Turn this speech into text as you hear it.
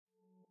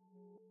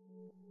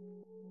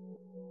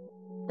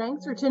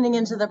Thanks for tuning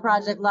into the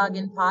Project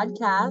Login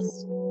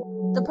podcast.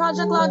 The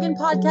Project Login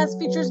podcast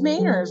features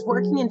Mainers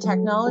working in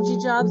technology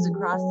jobs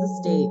across the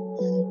state.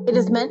 It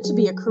is meant to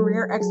be a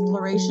career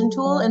exploration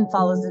tool and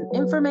follows an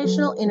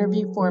informational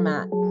interview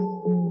format.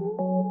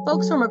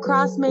 Folks from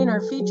across Maine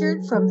are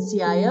featured, from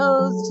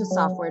CIOs to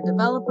software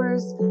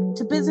developers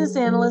to business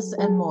analysts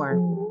and more.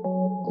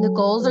 The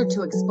goals are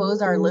to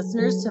expose our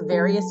listeners to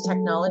various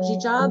technology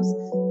jobs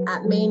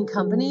at Maine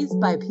companies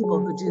by people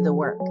who do the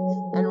work,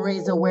 and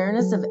raise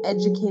awareness of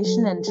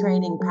education and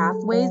training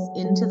pathways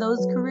into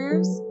those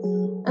careers.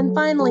 And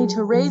finally,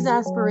 to raise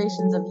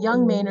aspirations of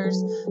young Mainers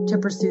to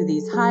pursue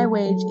these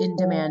high-wage,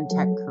 in-demand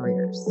tech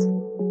careers.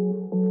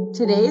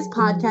 Today's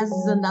podcast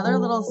is another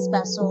little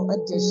special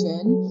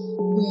edition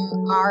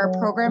where our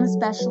program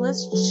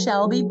specialist,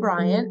 Kymberli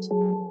Bryant,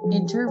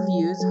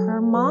 interviews her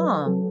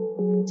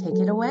mom. Take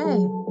it away.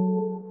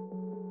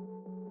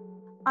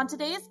 On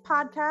today's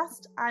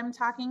podcast, I'm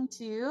talking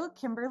to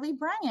Kymberli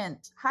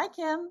Bryant. Hi,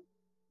 Kim.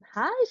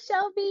 Hi,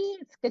 Shelby.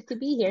 It's good to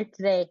be here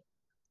today.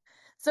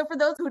 So for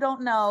those who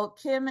don't know,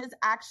 Kim is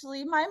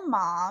actually my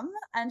mom,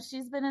 and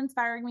she's been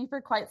inspiring me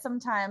for quite some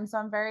time. So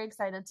I'm very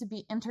excited to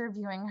be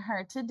interviewing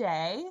her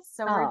today.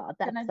 So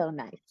that's so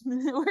nice.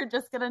 We're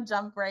just going to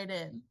jump right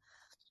in.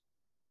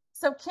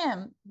 So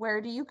Kim,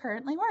 where do you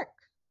currently work?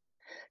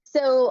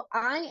 So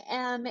I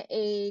am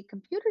a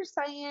computer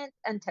science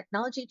and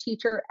technology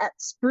teacher at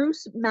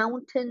Spruce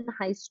Mountain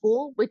High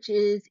School, which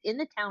is in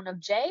the town of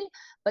Jay,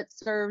 but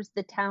serves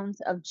the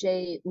towns of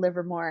Jay,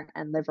 Livermore,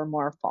 and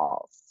Livermore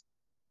Falls.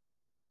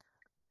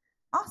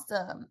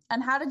 Awesome.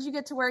 And how did you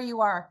get to where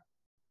you are?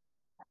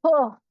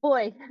 Oh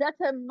boy,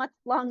 that's a much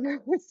longer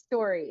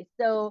story.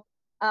 So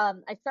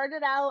I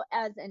started out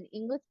as an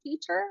English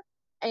teacher,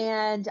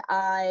 and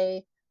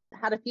I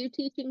had a few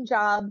teaching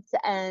jobs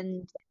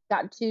and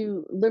got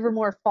to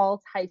Livermore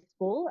Falls High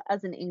School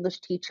as an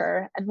English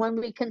teacher. And when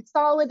we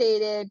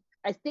consolidated,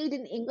 I stayed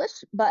in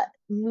English, but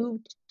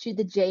moved to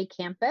the Jay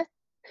campus.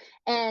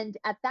 And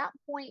at that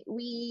point,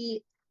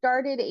 we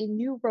started a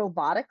new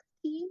robotics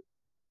team.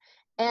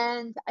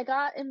 And I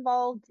got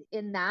involved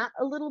in that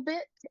a little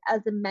bit as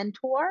a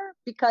mentor,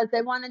 because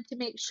I wanted to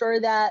make sure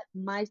that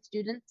my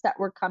students that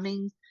were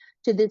coming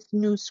to this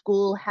new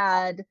school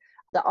had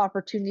the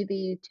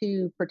opportunity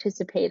to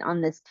participate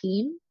on this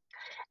team.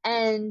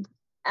 And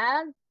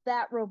as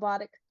that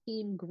robotics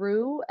team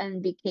grew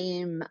and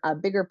became a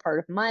bigger part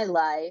of my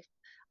life,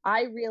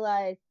 I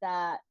realized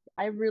that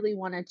I really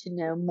wanted to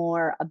know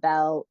more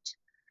about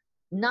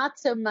not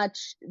so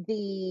much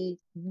the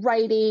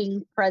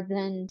writing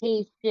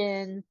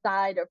presentation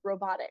side of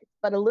robotics,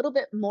 but a little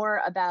bit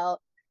more about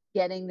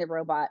getting the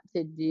robot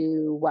to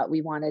do what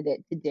we wanted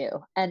it to do.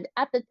 And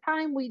at the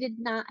time, we did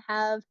not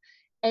have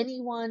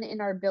anyone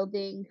in our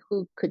building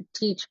who could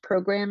teach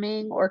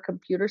programming or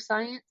computer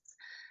science.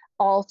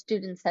 All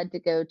students had to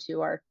go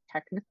to our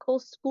technical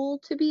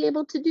school to be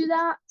able to do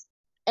that.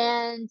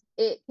 And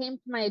it came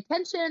to my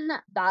attention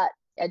that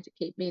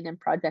Educate Maine and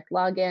Project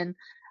Login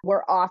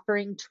were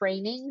offering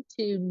training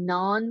to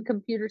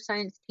non-computer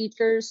science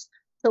teachers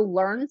to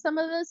learn some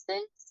of those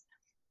things,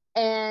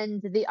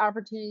 and the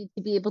opportunity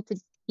to be able to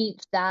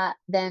teach that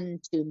then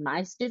to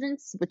my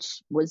students,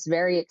 which was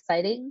very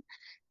exciting.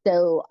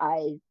 So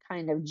I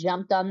kind of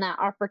jumped on that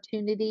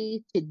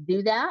opportunity to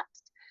do that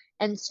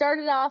and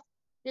started off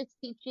just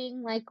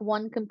teaching like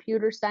one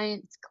computer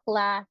science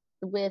class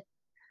with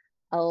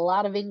a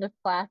lot of English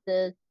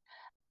classes.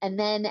 And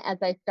then as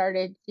I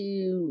started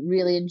to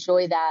really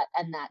enjoy that,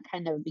 and that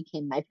kind of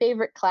became my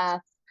favorite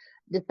class,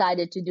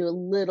 decided to do a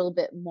little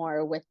bit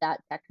more with that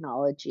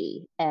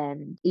technology,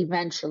 and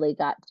eventually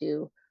got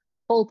to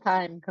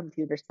full-time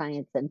computer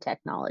science and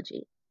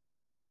technology.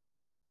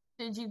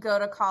 Did you go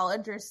to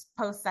college or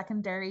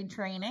post-secondary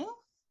training?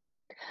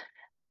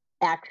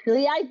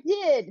 Actually, I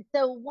did.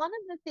 So one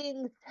of the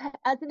things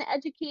as an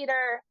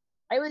educator,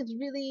 I was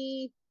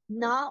really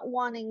not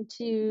wanting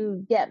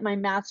to get my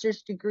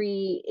master's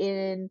degree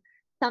in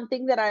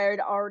something that I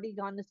had already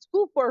gone to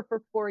school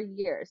for 4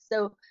 years.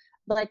 So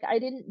like, I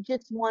didn't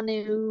just want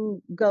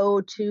to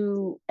go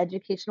to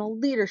educational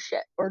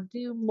leadership or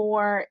do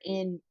more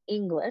in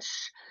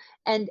English.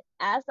 And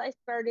as I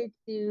started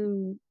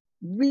to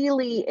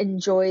really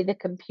enjoy the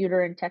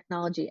computer and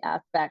technology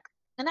aspect,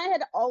 and I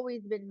had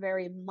always been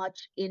very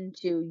much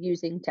into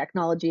using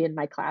technology in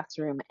my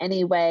classroom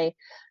anyway,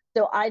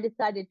 so I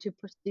decided to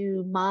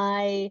pursue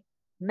my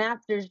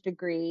master's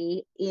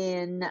degree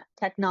in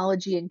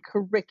technology and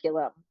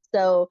curriculum.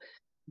 So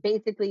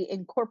basically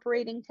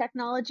incorporating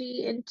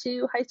technology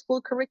into high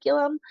school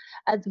curriculum,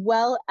 as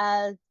well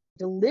as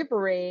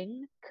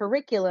delivering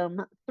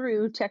curriculum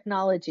through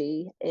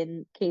technology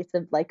in case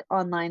of like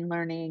online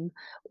learning,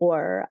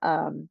 or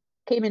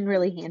came in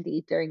really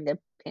handy during the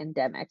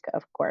pandemic,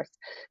 of course.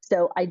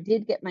 So I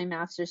did get my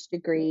master's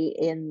degree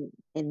in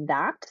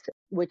that,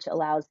 which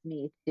allows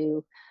me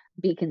to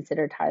be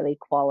considered highly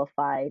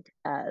qualified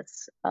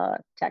as a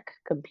tech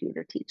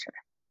computer teacher.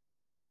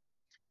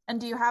 And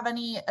do you have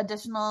any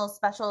additional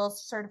special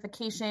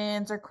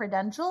certifications or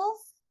credentials?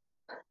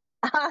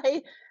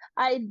 I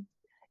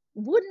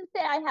wouldn't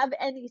say I have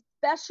any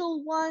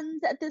special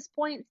ones at this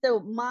point. So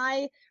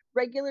my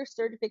regular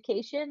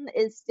certification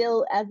is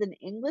still as an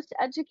English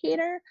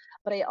educator,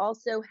 but I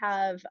also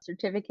have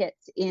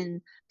certificates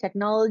in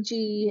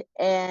technology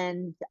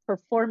and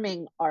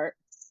performing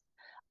arts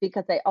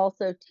because I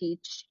also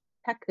teach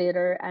tech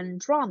theater and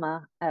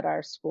drama at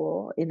our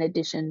school in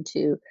addition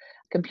to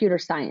computer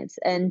science.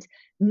 And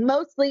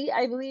mostly,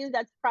 I believe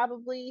that's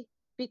probably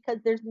because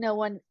there's no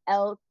one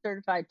else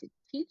certified to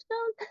teach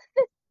those at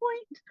this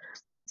point.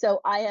 So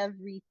I have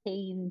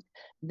retained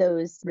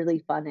those really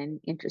fun and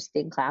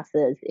interesting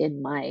classes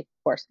in my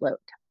course load.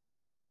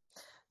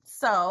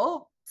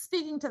 So,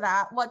 speaking to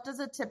that, what does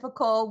a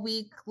typical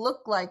week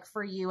look like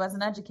for you as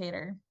an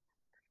educator?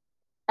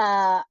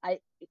 Uh, I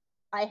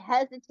I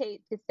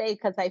hesitate to say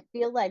because I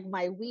feel like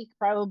my week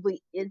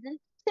probably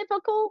isn't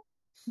typical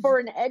for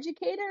an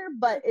educator,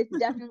 but it's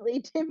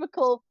definitely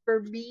typical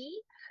for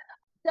me.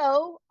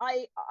 So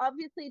I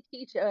obviously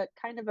teach a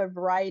kind of a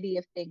variety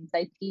of things.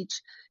 I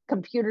teach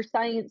computer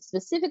science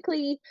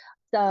specifically,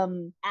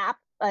 some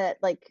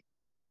like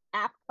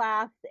app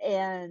class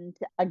and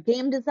a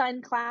game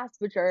design class,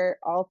 which are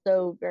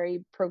also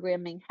very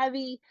programming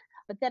heavy.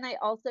 But then I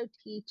also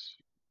teach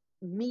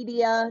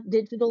media,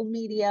 digital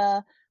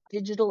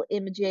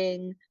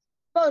imaging,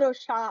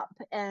 Photoshop,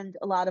 and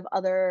a lot of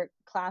other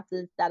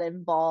classes that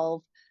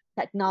involve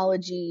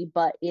technology,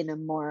 but in a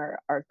more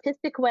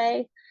artistic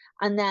way.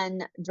 And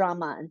then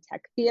drama and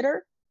tech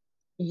theater.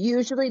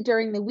 Usually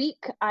during the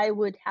week, I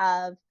would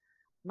have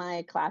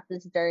my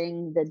classes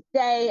during the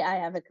day. I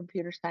have a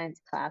computer science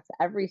class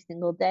every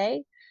single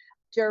day.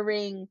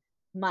 During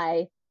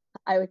my,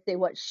 I would say,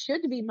 what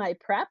should be my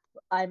prep,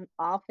 I'm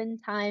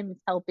oftentimes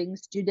helping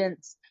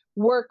students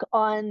work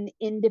on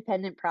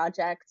independent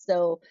projects.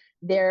 So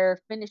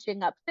they're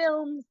finishing up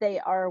films, they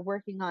are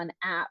working on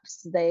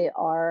apps, they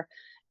are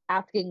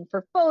asking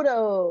for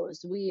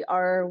photos, we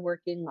are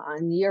working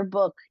on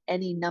yearbook,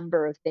 any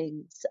number of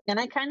things. And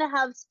I kind of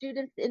have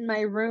students in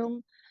my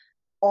room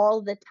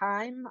all the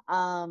time,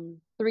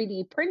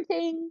 3D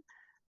printing,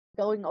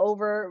 going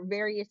over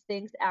various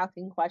things,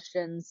 asking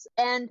questions,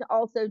 and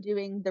also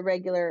doing the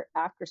regular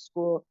after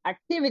school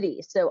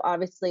activities. So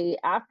obviously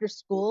after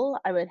school,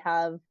 I would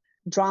have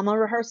drama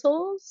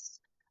rehearsals.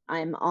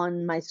 I'm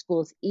on my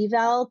school's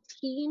eval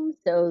team.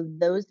 So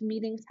those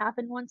meetings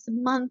happen once a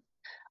month,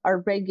 our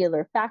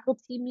regular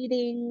faculty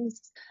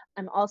meetings.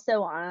 I'm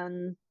also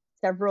on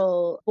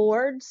several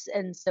boards.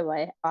 And so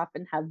I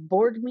often have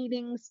board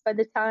meetings by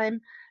the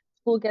time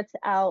school gets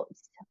out.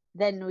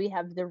 Then we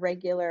have the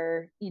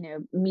regular,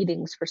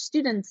 meetings for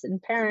students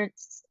and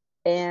parents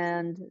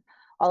and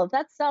all of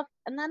that stuff.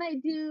 And then I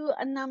do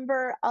a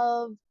number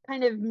of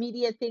kind of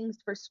media things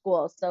for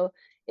school. So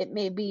it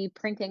may be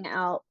printing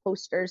out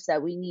posters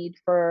that we need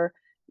for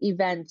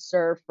events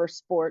or for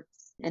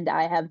sports, and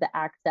I have the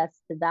access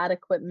to that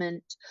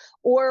equipment,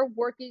 or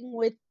working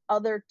with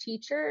other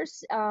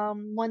teachers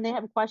when they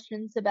have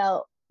questions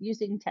about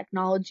using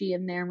technology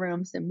in their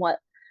rooms and what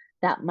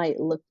that might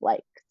look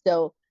like.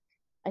 So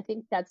I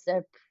think that's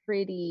a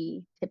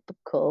pretty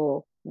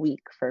typical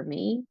week for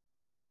me,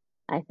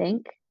 I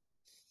think.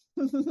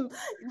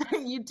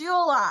 You do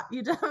a lot.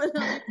 You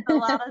definitely do a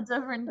lot of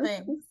different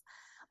things.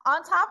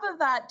 On top of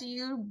that, do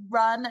you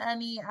run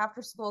any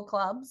after school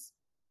clubs?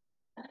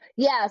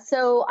 Yeah,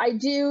 so I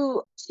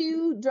do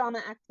two drama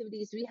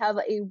activities. We have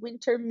a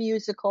winter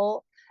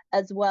musical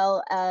as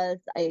well as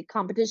a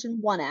competition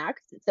one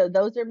act. So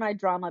those are my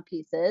drama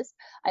pieces.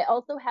 I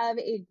also have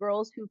a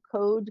Girls Who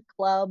Code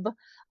club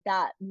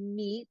that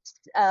meets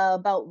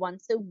about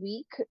once a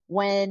week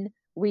when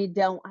we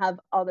don't have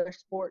other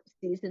sports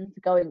seasons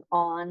going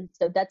on.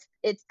 So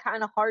it's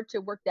kind of hard to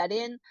work that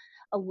in.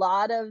 A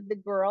lot of the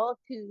girls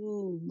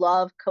who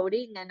love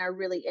coding and are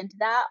really into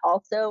that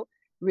also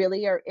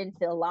really are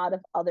into a lot of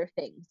other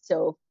things.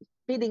 So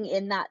fitting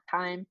in that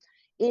time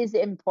is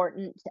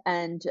important,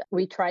 and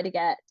we try to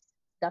get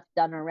stuff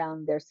done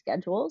around their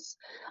schedules.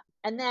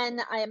 And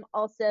then I am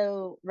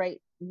also right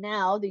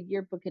now the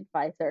yearbook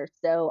advisor.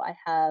 So I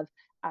have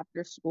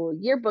after school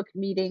yearbook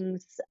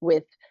meetings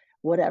with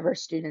whatever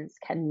students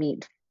can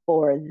meet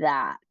for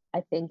that.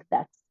 I think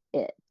that's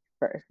it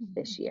for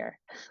this year.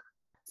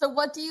 So,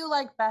 what do you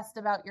like best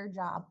about your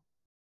job?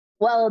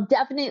 Well,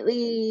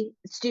 definitely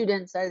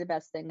students are the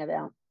best thing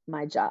about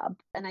my job.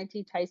 And I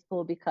teach high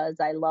school because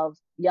I love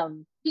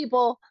young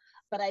people,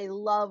 but I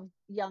love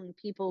young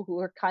people who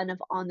are kind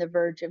of on the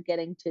verge of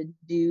getting to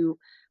do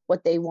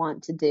what they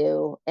want to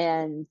do,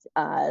 and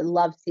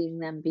love seeing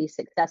them be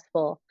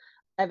successful.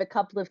 I have a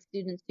couple of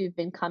students who've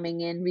been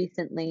coming in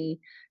recently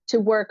to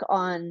work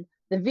on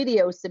the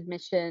video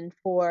submission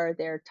for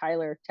their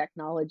Tyler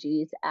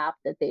Technologies app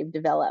that they've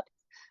developed.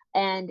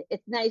 And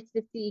it's nice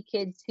to see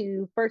kids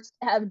who first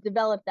have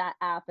developed that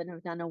app and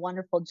have done a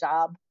wonderful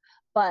job,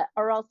 but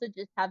are also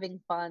just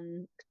having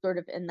fun sort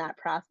of in that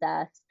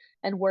process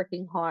and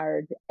working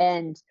hard.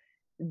 And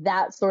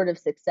that sort of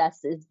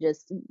success is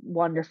just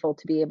wonderful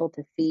to be able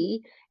to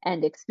see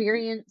and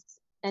experience.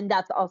 And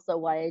that's also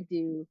why I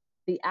do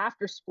the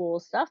after school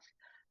stuff,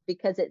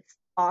 because it's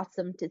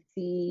awesome to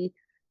see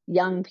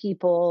young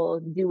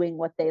people doing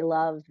what they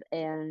love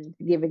and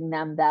giving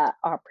them that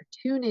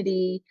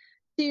opportunity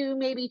to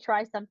maybe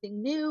try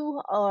something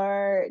new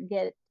or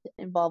get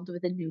involved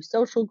with a new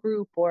social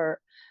group or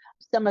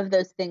some of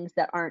those things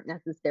that aren't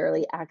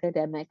necessarily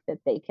academic that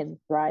they can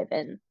thrive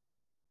in.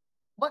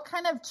 What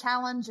kind of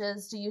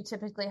challenges do you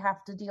typically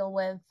have to deal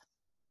with?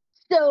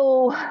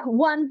 So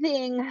one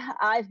thing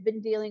I've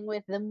been dealing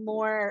with the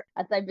more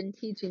as I've been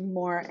teaching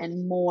more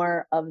and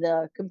more of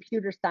the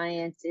computer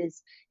science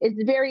is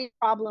it's very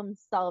problem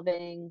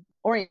solving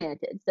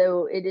oriented.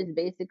 So it is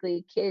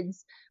basically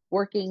kids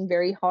working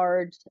very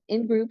hard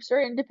in groups or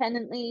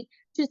independently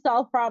to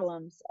solve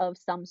problems of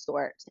some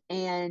sort.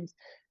 And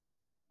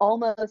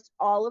almost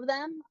all of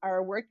them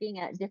are working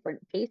at different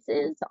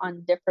paces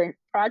on different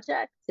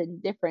projects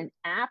and different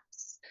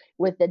apps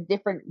with a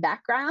different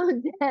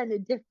background and a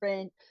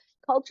different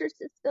culture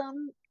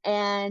system.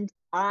 And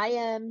I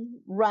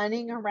am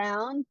running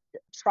around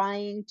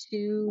trying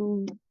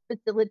to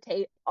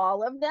facilitate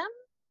all of them.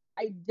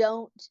 I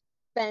don't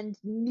spend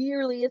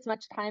nearly as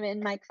much time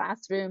in my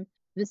classroom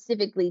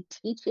specifically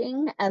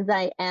teaching as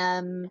I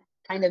am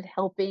kind of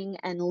helping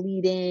and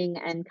leading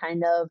and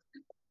kind of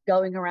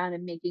going around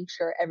and making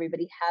sure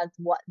everybody has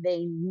what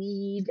they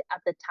need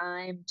at the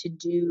time to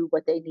do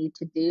what they need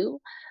to do.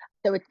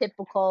 So a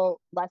typical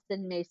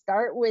lesson may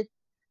start with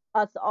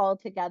us all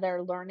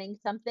together learning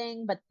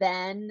something, but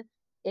then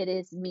it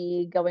is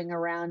me going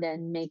around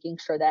and making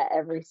sure that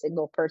every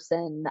single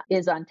person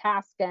is on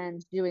task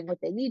and doing what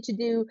they need to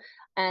do.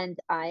 And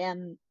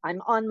I'm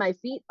on my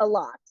feet a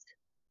lot.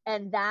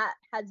 And that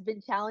has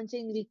been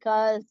challenging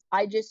because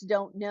I just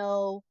don't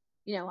know.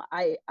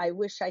 I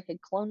wish I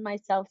could clone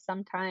myself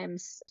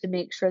sometimes to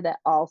make sure that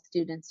all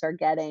students are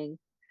getting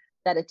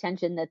that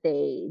attention that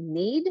they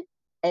need.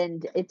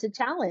 And it's a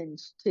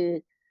challenge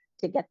to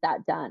get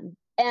that done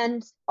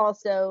and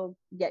also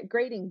get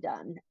grading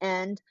done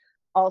and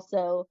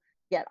also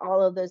get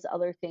all of those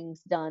other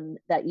things done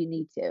that you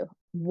need to.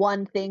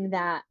 One thing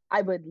that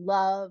I would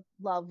love,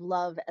 love,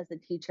 love as a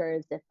teacher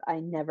is if I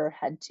never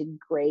had to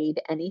grade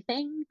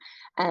anything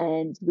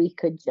and we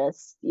could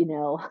just,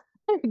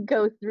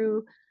 go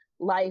through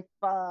life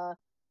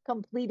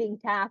completing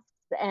tasks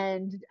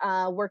and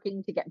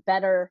working to get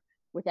better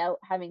without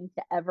having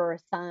to ever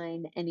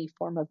assign any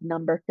form of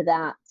number to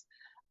that.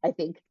 I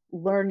think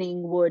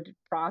learning would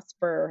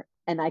prosper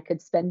and I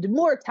could spend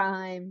more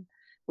time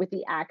with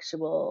the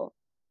actual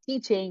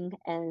teaching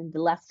and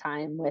less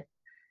time with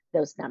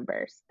those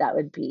numbers. That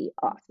would be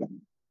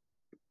awesome.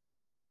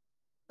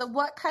 So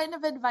what kind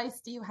of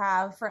advice do you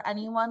have for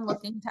anyone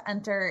looking to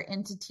enter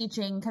into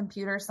teaching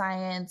computer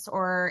science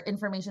or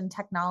information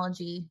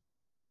technology?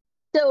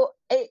 So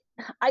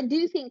I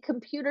do think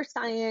computer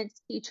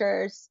science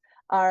teachers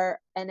are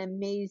an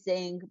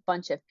amazing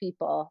bunch of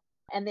people,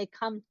 and they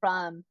come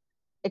from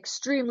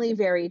extremely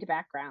varied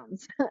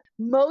backgrounds.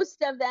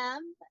 Most of them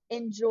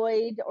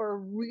enjoyed or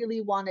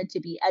really wanted to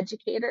be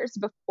educators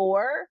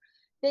before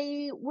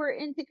they were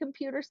into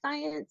computer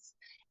science.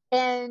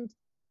 And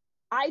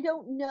I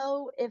don't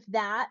know if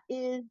that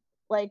is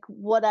like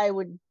what I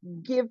would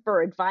give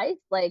for advice.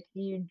 Like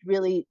you'd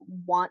really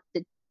want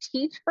to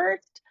teach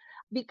first,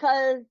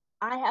 because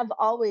I have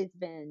always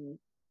been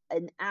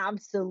an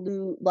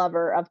absolute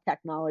lover of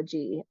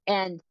technology,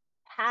 and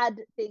had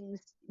things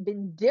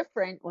been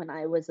different when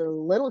I was a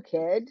little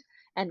kid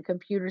and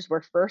computers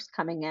were first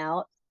coming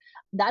out,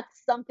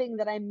 that's something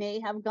that I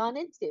may have gone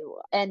into.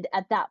 And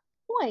at that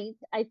point,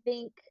 I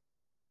think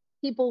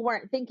people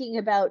weren't thinking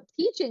about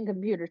teaching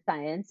computer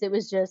science. It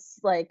was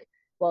just like,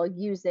 well,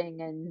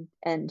 using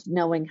and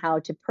knowing how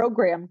to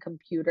program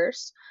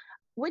computers,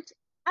 which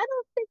I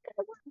don't think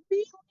I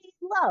really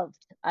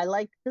loved. I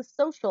liked the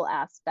social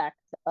aspect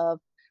of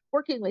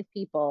working with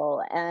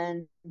people,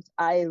 and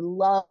I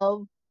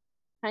love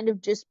kind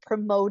of just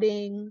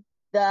promoting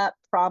the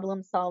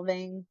problem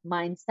solving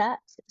mindset.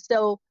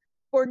 So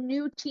for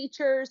new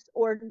teachers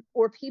or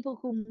people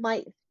who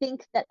might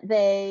think that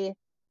they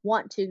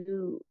want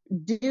to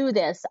do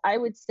this, I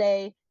would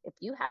say if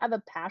you have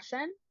a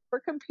passion for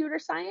computer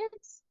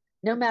science,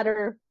 no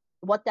matter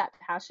what that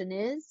passion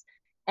is,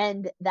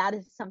 and that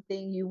is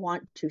something you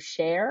want to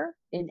share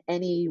in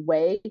any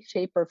way,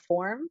 shape, or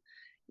form,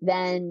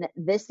 then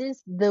this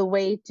is the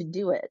way to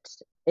do it.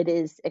 It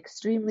is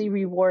extremely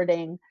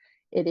rewarding.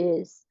 It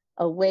is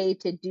a way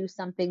to do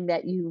something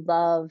that you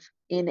love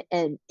in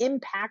an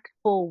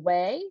impactful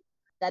way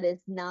that is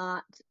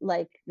not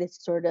like this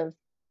sort of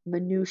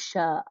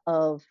minutia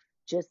of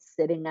just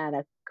sitting at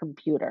a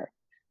computer.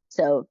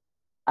 So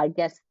I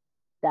guess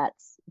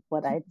that's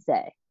what I'd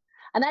say.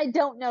 And I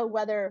don't know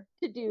whether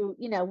to do,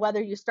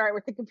 whether you start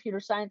with the computer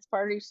science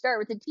part or you start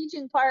with the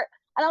teaching part.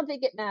 I don't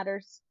think it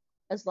matters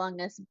as long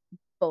as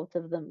both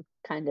of them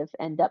kind of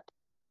end up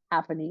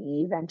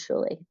happening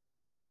eventually.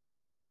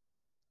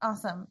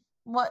 Awesome.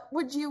 What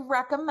would you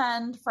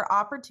recommend for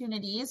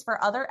opportunities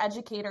for other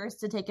educators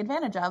to take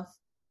advantage of?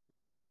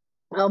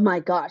 Oh my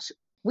gosh,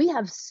 we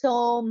have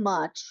so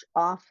much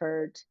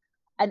offered.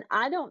 And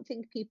I don't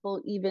think people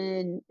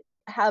even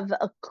have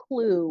a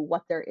clue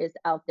what there is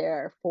out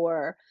there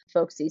for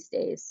folks these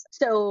days.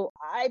 So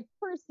I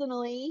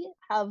personally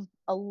have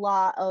a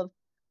lot of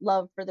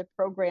love for the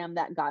program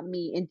that got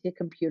me into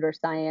computer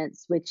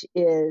science, which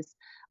is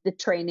the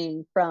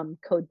training from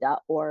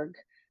code.org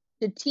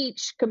to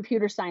teach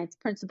computer science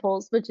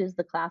principles, which is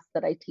the class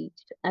that I teach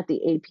at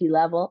the AP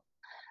level.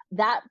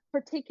 That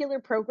particular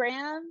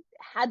program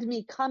had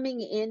me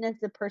coming in as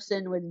a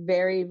person with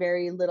very,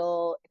 very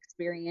little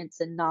experience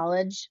and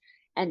knowledge.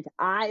 And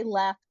I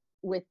left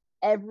with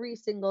every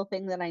single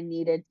thing that I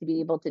needed to be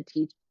able to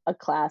teach a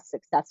class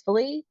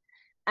successfully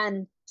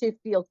and to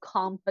feel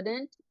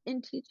confident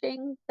in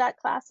teaching that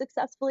class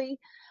successfully.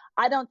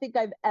 I don't think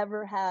I've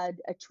ever had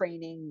a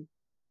training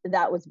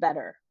that was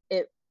better.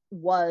 It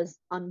was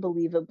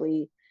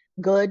unbelievably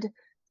good.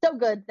 So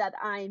good that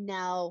I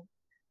now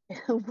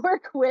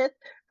work with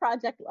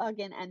Project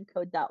Login and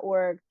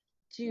code.org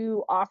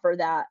to offer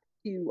that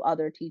to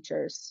other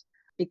teachers,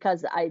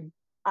 because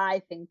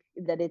I think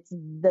that it's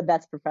the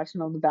best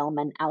professional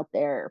development out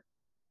there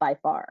by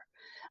far.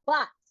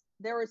 But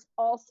there is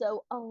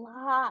also a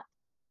lot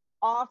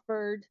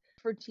offered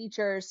for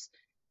teachers,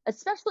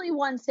 especially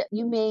ones that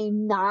you may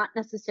not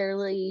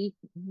necessarily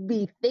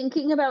be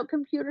thinking about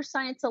computer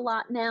science a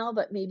lot now,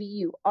 but maybe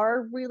you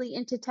are really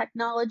into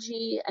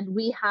technology. And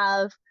we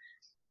have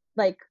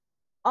like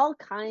all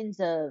kinds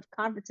of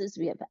conferences.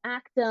 We have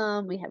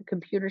ACTM, we have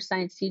Computer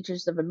Science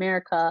Teachers of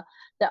America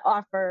that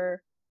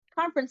offer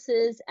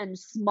conferences and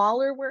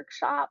smaller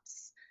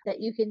workshops that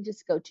you can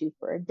just go to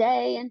for a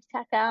day and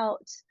check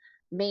out.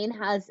 Maine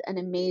has an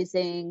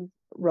amazing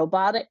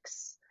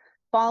robotics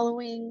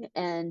following,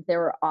 and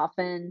there are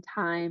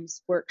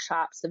oftentimes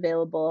workshops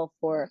available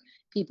for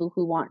people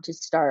who want to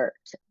start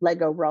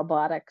Lego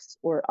robotics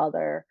or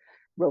other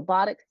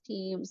robotics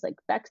teams like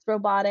Vex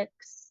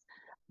Robotics.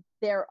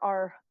 There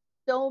are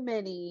so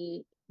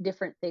many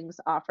different things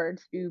offered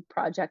through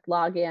Project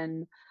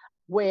Login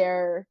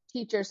where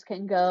teachers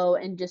can go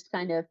and just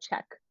kind of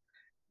check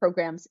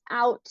programs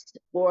out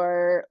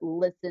or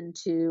listen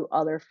to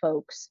other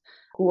folks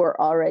who are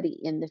already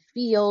in the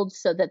field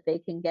so that they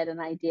can get an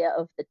idea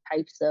of the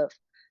types of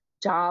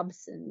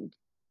jobs and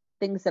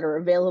things that are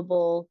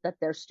available that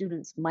their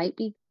students might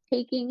be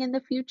taking in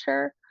the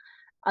future.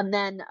 And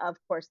then, of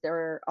course, there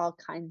are all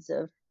kinds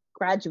of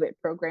graduate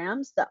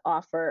programs that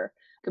offer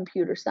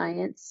computer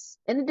science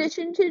in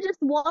addition to just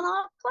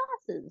one-off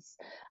classes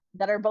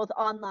that are both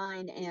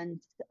online and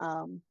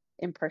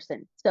in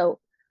person. So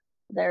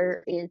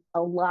there is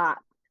a lot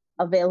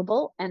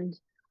available. And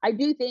I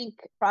do think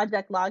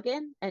Project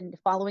Login and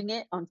following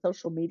it on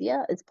social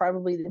media is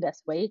probably the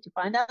best way to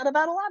find out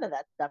about a lot of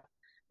that stuff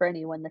for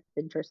anyone that's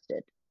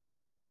interested.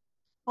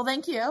 Well,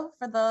 thank you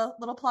for the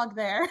little plug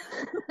there.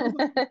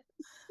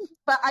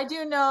 But I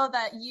do know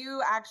that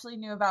you actually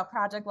knew about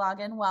Project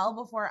Login well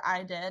before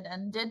I did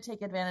and did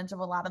take advantage of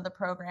a lot of the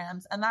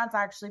programs. And that's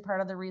actually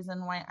part of the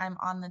reason why I'm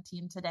on the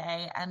team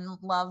today and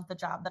love the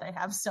job that I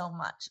have so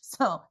much.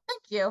 So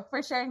thank you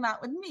for sharing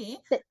that with me.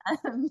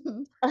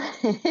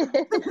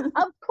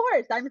 Of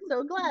course. I'm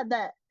so glad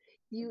that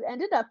you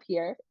ended up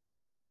here.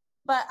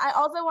 But I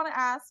also want to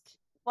ask,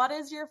 what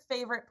is your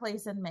favorite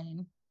place in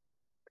Maine?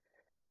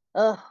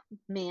 Oh,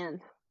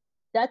 man.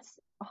 That's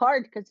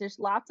hard because there's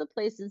lots of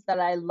places that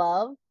I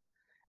love.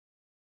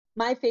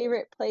 My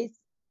favorite place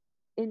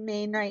in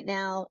Maine right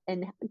now,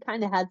 and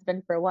kind of has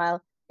been for a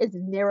while, is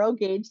Narrow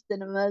Gauge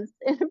Cinemas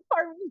in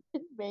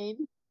Farmington,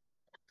 Maine.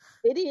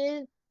 It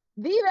is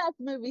the best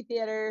movie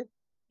theater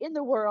in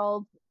the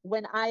world.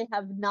 When I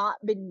have not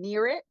been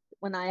near it,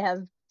 when I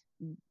have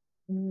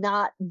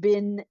not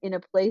been in a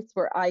place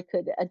where I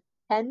could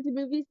attend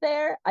movies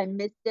there, I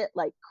missed it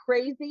like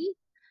crazy.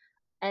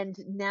 And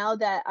now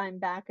that I'm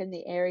back in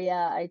the area,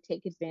 I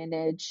take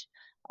advantage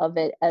of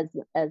it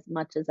as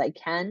much as I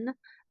can.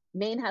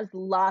 Maine has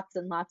lots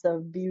and lots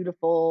of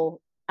beautiful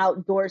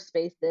outdoor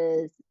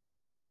spaces,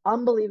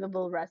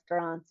 unbelievable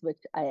restaurants,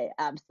 which I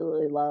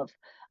absolutely love.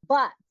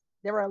 But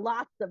there are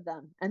lots of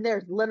them, and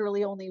there's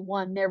literally only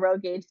one Narrow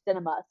Gauge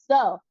Cinema.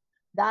 So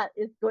that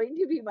is going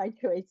to be my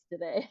choice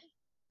today.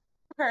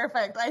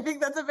 Perfect. I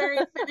think that's a very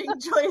fitting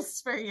choice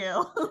for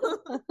you.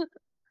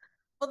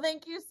 Well,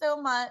 thank you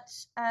so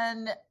much.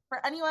 And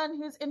for anyone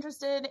who's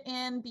interested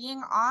in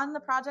being on the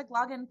Project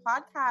Login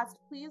podcast,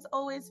 please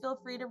always feel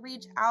free to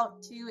reach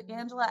out to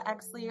Angela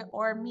Exley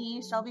or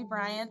me, Shelby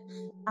Bryant,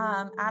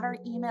 at our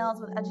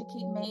emails with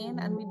Educate Maine,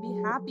 and we'd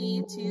be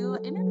happy to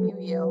interview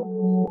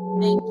you.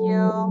 Thank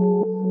you.